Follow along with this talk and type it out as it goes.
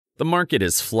The market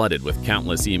is flooded with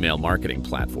countless email marketing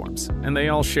platforms, and they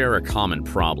all share a common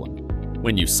problem.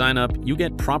 When you sign up, you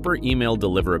get proper email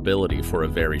deliverability for a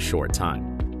very short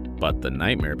time. But the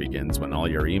nightmare begins when all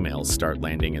your emails start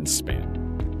landing in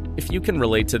spam. If you can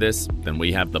relate to this, then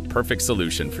we have the perfect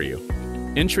solution for you.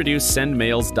 Introduce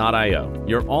SendMails.io,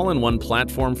 your all-in-one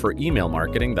platform for email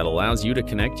marketing that allows you to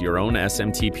connect your own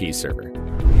SMTP server.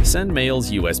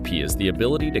 SendMails' USP is the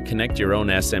ability to connect your own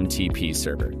SMTP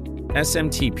server.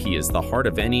 SMTP is the heart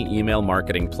of any email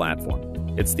marketing platform.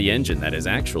 It's the engine that is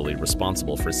actually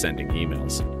responsible for sending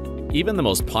emails. Even the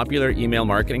most popular email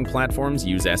marketing platforms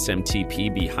use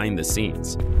SMTP behind the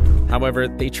scenes. However,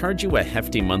 they charge you a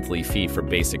hefty monthly fee for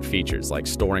basic features like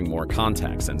storing more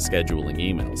contacts and scheduling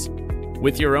emails.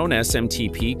 With your own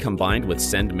SMTP combined with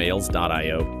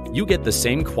SendMails.io, you get the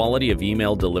same quality of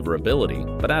email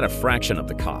deliverability, but at a fraction of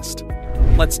the cost.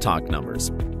 Let's talk numbers.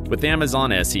 With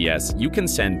Amazon SES, you can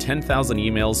send 10,000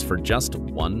 emails for just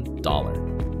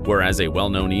 $1, whereas a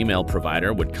well-known email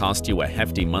provider would cost you a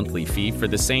hefty monthly fee for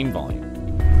the same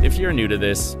volume. If you're new to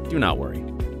this, do not worry.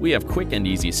 We have quick and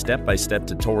easy step-by-step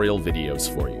tutorial videos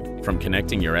for you, from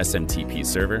connecting your SMTP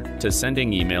server to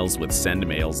sending emails with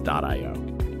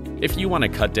SendMails.io. If you want to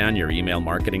cut down your email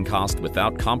marketing cost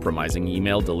without compromising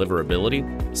email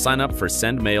deliverability, sign up for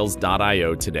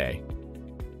SendMails.io today.